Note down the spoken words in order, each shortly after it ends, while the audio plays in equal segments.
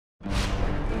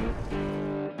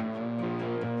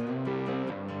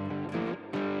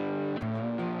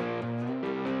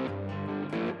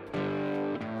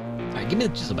Give me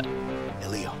the chisel back. Hey,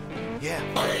 Leo. Yeah.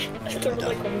 I don't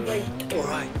like when we All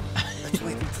right. Let's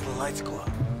wait until the lights go out.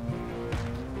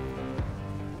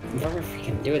 We're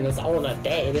freaking doing this all in a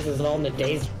day. This is all in a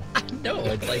day's. No,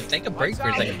 it's like, take a break for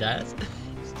a second, guys.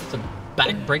 It's a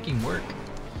back-breaking work.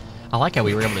 I like how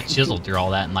we were able to chisel through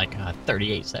all that in like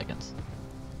 38 seconds.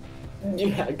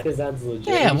 Yeah, because that's legit.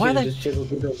 Yeah, You why should've they- just chiseled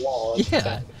through the wall.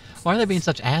 Yeah. Why are they being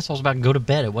such assholes about go to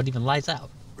bed? It wasn't even lights out.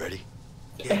 Ready?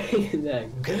 How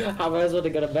am I supposed to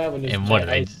go to bed when there's And what,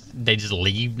 giant they just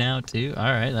leave now, too?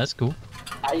 Alright, that's cool.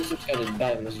 I used to go to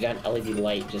bed when there's a giant LED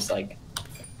light just like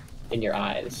in your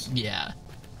eyes. Yeah.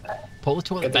 Pull the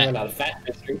toilet Good thing we're back. not a fat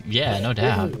mystery. Yeah, no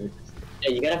doubt. Yeah,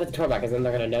 you gotta put the toilet back because then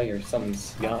they're gonna know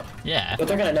something's gone. Yeah. But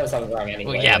they're gonna know something's wrong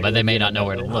anyway. Well, yeah, Like, but they may you not know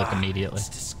where to don't look immediately. It's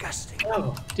disgusting.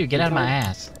 Oh, Dude, get out of my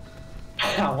ass.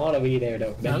 I wanna be there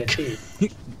though. Okay.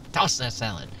 Toss that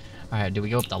salad. Alright, do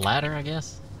we go up the ladder, I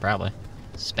guess? Probably.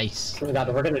 Space. We're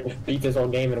gonna beat this whole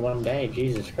game in one day.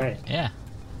 Jesus Christ. Yeah.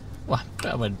 Well,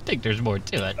 I would think there's more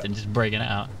to it than just breaking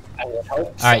out. I would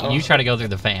hope so. Alright, you try to go through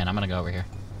the fan. I'm gonna go over here.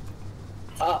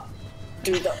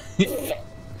 Dude,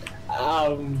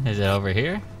 Is it over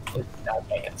here?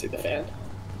 I can't see the fan.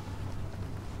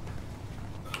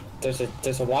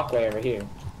 There's a walkway over here.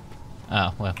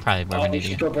 Oh, well, probably where Oh, we we need to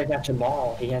should go. go bring that to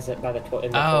Maul. He has it by the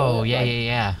toilet. Oh, yeah, yeah,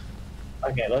 yeah.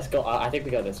 Okay, let's go. I think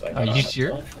we go this way. Are you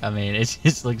sure? I mean, it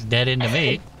just looks dead into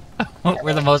me.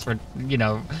 We're the most,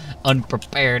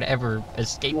 unprepared ever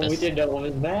escapists. Well, we didn't know what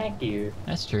was back here.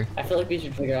 That's true. I feel like we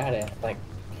should figure out how to, like,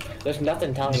 there's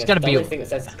nothing telling There's us. gotta The be only a- thing that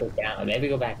says to go down. Maybe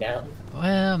go back down.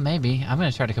 Well, maybe. I'm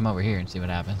gonna try to come over here and see what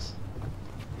happens.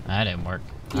 That didn't work.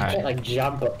 You can't, Alright. like,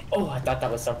 jump up. Oh, I thought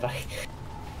that was somebody.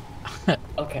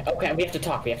 Okay, we have to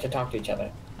talk. We have to talk to each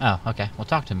other. Oh, okay. Well,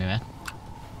 talk to me, man.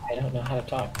 I don't know how to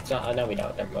talk. It's not, no, we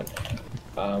don't. Never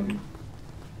mind.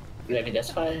 Maybe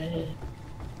this way.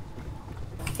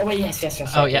 Oh, wait, yes.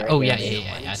 Oh, yeah. right, Oh, right, yeah, right. yeah, I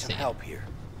yeah. need I some see. help here.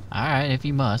 Alright, if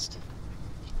you must.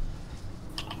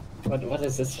 What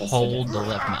is this supposed Hold to the do?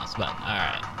 left mouse button.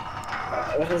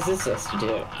 Alright. What is this supposed to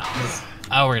do?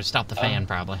 Oh, we're gonna stop the fan,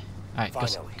 probably. Alright,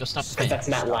 Finally. go stop the Because fan. that's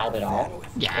not loud at all.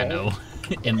 Yeah, I know.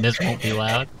 And this won't be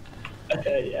loud.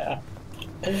 Yeah.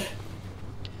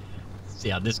 See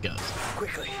how this goes.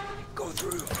 Quickly, go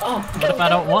through. Oh, What if I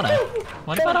don't wanna?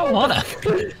 What if I don't wanna?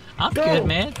 I'm good,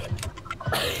 man.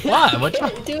 Why? What's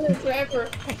wrong? can't do this forever.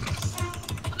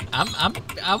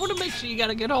 I wanna make sure you got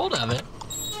a good hold of it.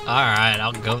 Alright,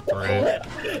 I'll go through.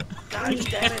 God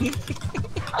damn it.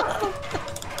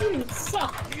 You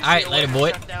suck. Alright, later,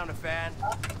 boy. Shut down the fan.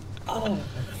 Oh,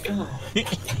 God.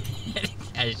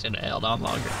 I should have held on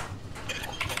longer.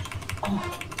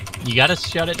 You gotta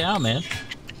shut it down, man.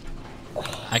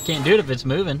 I can't do it if it's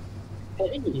moving.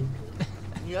 Hey. Can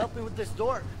you help me with this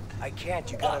door? I can't.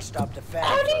 You gotta stop the fan.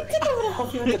 How do you first. think I'm gonna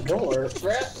help you with the door,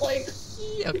 Brett? Like,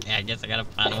 Okay, I guess I gotta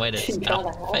find a way to you stop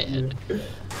gotta the help fan. me.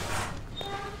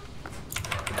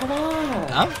 Come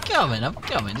on. I'm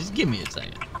coming. Just give me a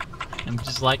second. I'm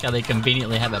just like how they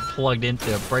conveniently have it plugged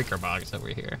into a breaker box over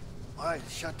here. All right,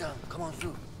 shut down. Come on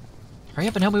through. Hurry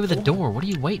up and help me with the door. What are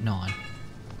you waiting on?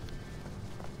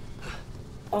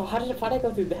 Oh, how did I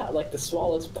go through that? Like the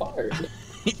smallest part.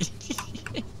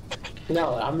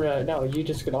 No, you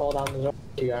just gonna hold on to the door.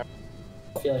 You are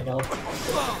feeling help.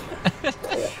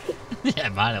 Yeah,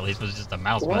 mine at least was just a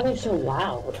mouse Why are button. they so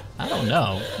loud? I don't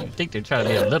know. I think they're trying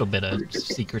to be a little bit of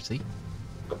secrecy.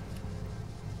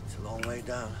 It's a long way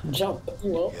down. Jump.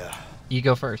 Well, Yeah, You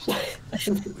go first. we're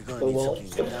gonna need something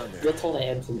to get down there. let's hold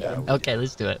hands and jump. Okay,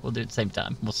 let's do it. We'll do it at the same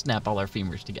time. We'll snap all our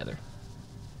femurs together.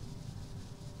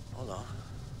 Hold on.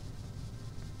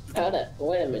 Hold up.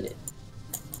 Wait a minute.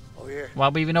 Over here.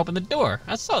 Why'd we even open the door?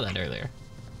 I saw that earlier.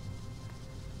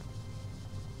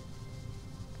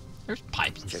 There's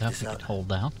pipes and Check stuff this we out. could hold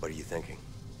down. What are you thinking?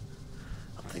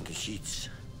 I'm thinking sheets.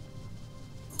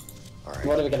 All right.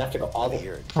 What are we gonna have to go all Let me the,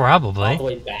 hear it. all Probably. the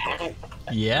way back?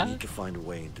 We Yeah? need to find a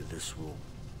way into this room.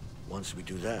 Once we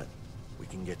do that, we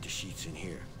can get the sheets in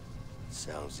here.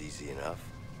 Sounds easy enough.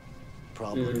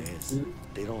 Problem is,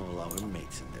 they don't allow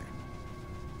inmates in there.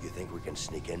 You think we can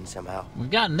sneak in somehow?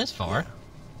 We've gotten this far.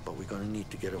 But we're gonna need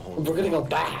to get a hold of We're gonna go lock.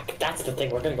 back. That's the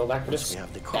thing. We're gonna go back. We're Once just we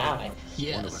have the die. car, one of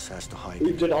Yes. us has to hide We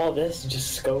it. did all this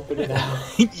just scoping it out.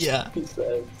 Yeah. He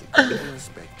said.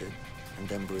 Inspect it, and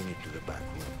then bring it to the back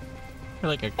room. We're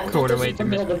like a I thought quarter this way was through the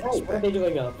middle mission. of the night. What are they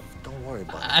doing up? Don't worry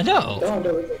about it. I know.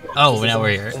 No. Oh, This now is we're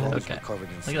a- here. As long as Okay. we're covered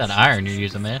in Look some at that sheets. iron you're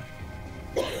using, man.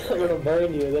 I'm gonna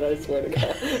burn you, then I swear to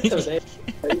God.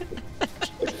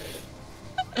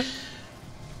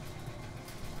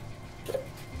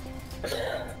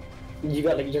 You're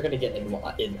gonna get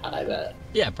in, I bet.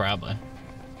 Yeah, probably.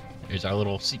 There's our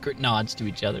little secret nods to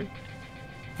each other.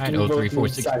 Alright, We both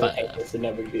 03465. decided, hey, it's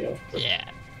no big deal. Yeah.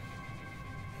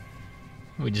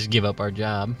 We just give up our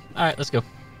job. Alright, let's go.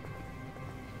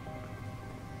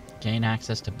 Gain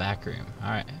access to back room.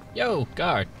 Alright. Yo,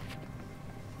 guard.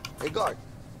 Hey, guard.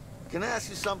 Can I ask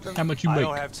you something? How much you I make?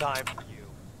 don't have time for you.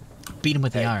 Beat him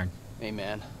with the iron. Hey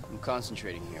man, I'm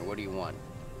concentrating here. What do you want?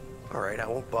 All right, I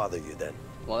won't bother you then.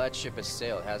 Well, that ship has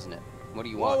sailed, hasn't it? What do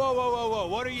you Whoa, want? whoa, whoa, whoa, whoa!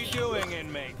 What are you doing,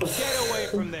 inmate? Get away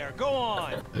from there! Go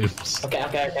on! Oops. Okay.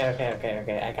 I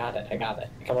got it.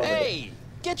 Come over here. Hey,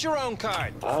 get your own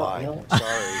card. Oh, Fine. no.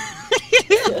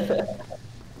 Sorry.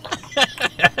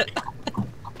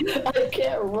 I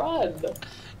can't run.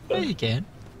 Yeah, you can.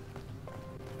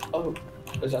 Oh,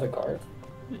 is that a guard?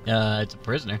 It's a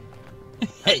prisoner.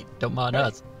 Hey, don't mind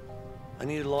us. I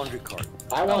need a laundry cart.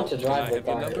 I want to Can I drive the have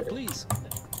your guard. number, please?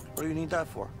 What do you need that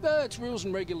for? That's rules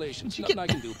and regulations. You Nothing get- I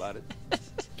can do about it.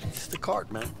 It's the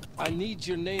cart, man. I need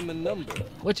your name and number.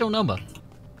 What's your number?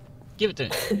 Give it to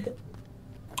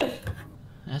me.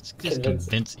 That's just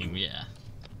convincing, yeah.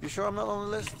 You sure I'm not on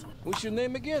the list? What's your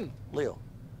name again? Leo.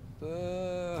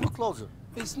 Look closer.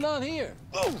 It's not here.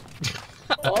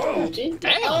 Oh, gee.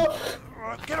 Damn. Oh.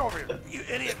 Get over here, you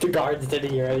idiot. The guards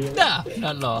didn't hear you. Nah,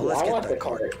 not at all. Let's I get want that the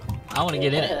cart. cart. I want to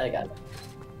get in it. I got it.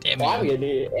 Damn Well, I'm you. gonna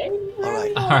need it. All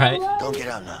right. All right. Don't get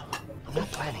out now. I'm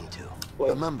not planning to. Wait.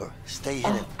 Remember, stay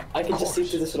hidden. I can just see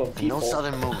through this little And peephole. no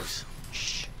sudden moves.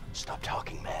 Shh. Stop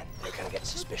talking, man. They're gonna get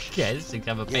suspicious. Okay, this thing's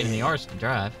kind of a pain in the arse to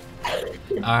drive.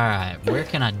 Alright, where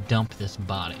can I dump this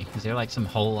body? Is there like some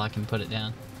hole I can put it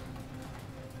down?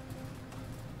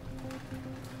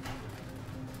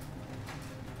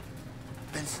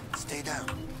 Vincent, stay down.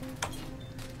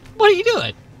 What are you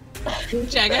doing?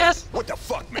 Jackass? What the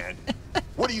fuck, man?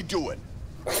 What are you doing?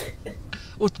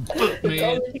 What the fuck, man?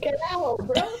 Tell me to get out,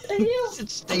 bro. Thank you. Just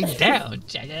stay down,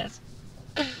 jackass.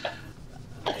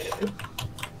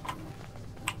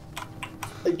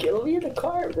 Get me in the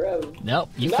car, bro. Nope,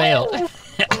 you No. failed.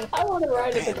 I want to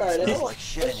ride in the car. I Smells don't like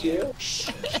shit in push here. you. Shh.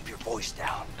 Keep your voice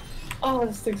down. Oh,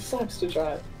 this thing sucks to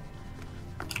drive.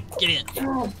 Get in.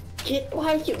 God,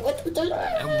 why you, what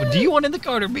the, Do you want in the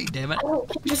car or me, damn it? oh,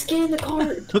 just get in the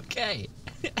car. Okay.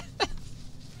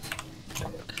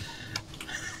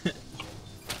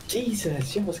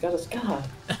 Jesus, you almost got us caught.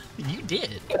 You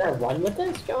did. Can I run with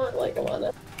this? Come on, like, come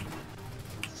on.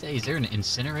 Say, is there an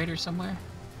incinerator somewhere?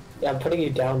 Yeah, I'm putting you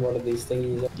down one of these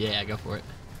thingies. Yeah, go for it.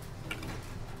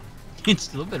 It's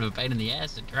a little bit of a pain in the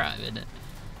ass to drive, isn't it?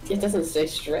 It doesn't stay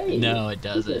straight. No, it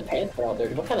This is doesn't. pants are all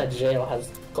dirty. What kind of jail has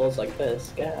clothes like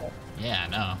this? God. Yeah, I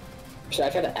know. Should I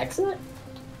try to exit?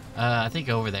 I think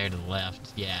over there to the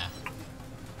left. Yeah.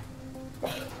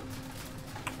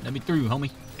 Let me through, homie.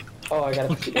 Oh, I gotta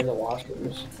put you in the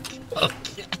washrooms.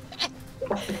 Okay.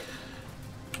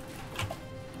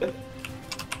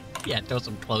 Yeah, throw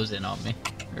some clothes in on me.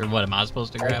 Or what am I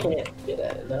supposed to I grab? can't get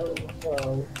it.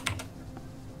 No.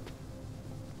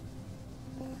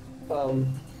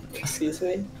 Excuse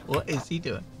me? What is he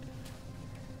doing?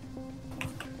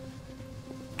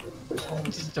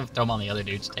 Just throw him on the other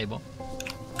dude's table.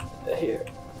 Here.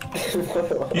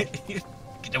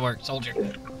 Get to work, soldier.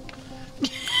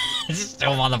 Just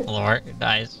throw him on the floor.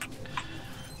 Nice.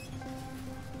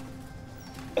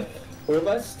 Where am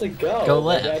I supposed to go? Go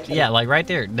Maybe I left. can- Yeah, like right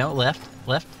there. No, left.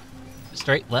 Left.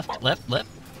 Straight. Left. Left. Left.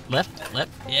 Left.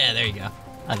 Left. Yeah, there you go.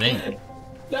 I think.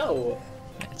 No.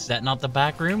 Is that not the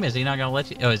back room? Is he not gonna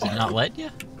let you? Oh, is he not let you?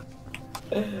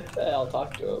 I'll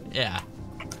talk to him. Yeah.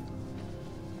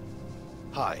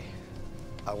 Hi.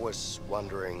 I was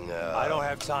wondering, I don't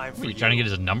have time for What, you trying to get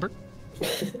his number?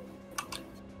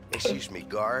 Excuse me,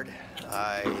 guard.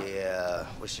 I,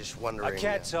 was just wondering... I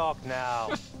can't talk now.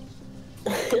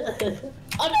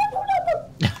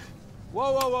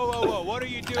 Whoa, whoa, whoa, whoa, whoa! What are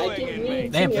you doing, didn't mean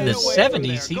inmate? Man, for Get the away from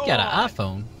 70s, he there. got Go an on.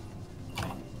 iPhone.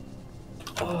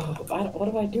 Oh,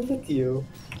 what do I do with you?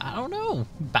 I don't know.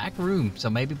 Back room. So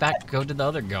maybe go to the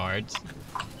other guards.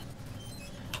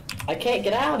 I can't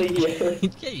get out of here.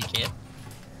 Yeah, you can.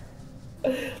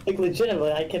 Like,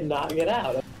 legitimately, I cannot get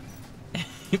out.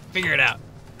 Figure it out.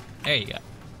 There you go.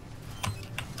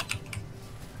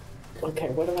 Okay,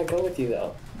 where do I go with you,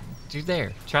 though? Through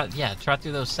there. Try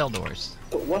through those cell doors.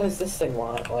 But what does this thing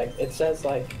want? Like, it says,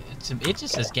 like... It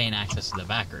just says gain access to the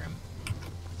back room.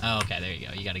 Oh, okay, there you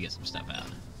go. You gotta get some stuff out.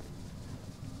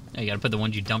 No, you gotta put the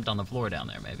ones you dumped on the floor down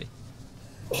there, maybe.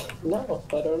 No,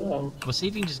 I don't know. Well, see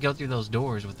if you can just go through those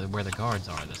doors with where the guards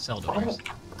are, the cell doors.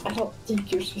 I don't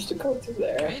think you're supposed to go through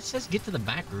there. It says get to the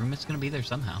back room. It's gonna be there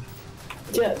somehow.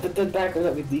 Yeah, but the back room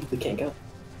that we legally can't go.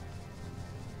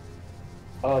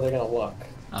 Oh, they're gonna look.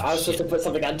 Oh, I was supposed to shit. put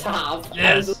something on top.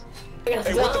 Yes. Hey,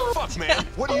 what the fuck, man?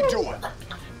 What are you doing?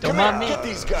 Don't Come mind on, me. get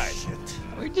these guys. Shit.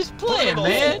 We're just playing,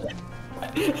 man.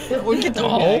 We get the Yeah, I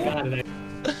hole. got it.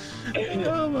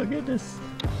 Oh my goodness.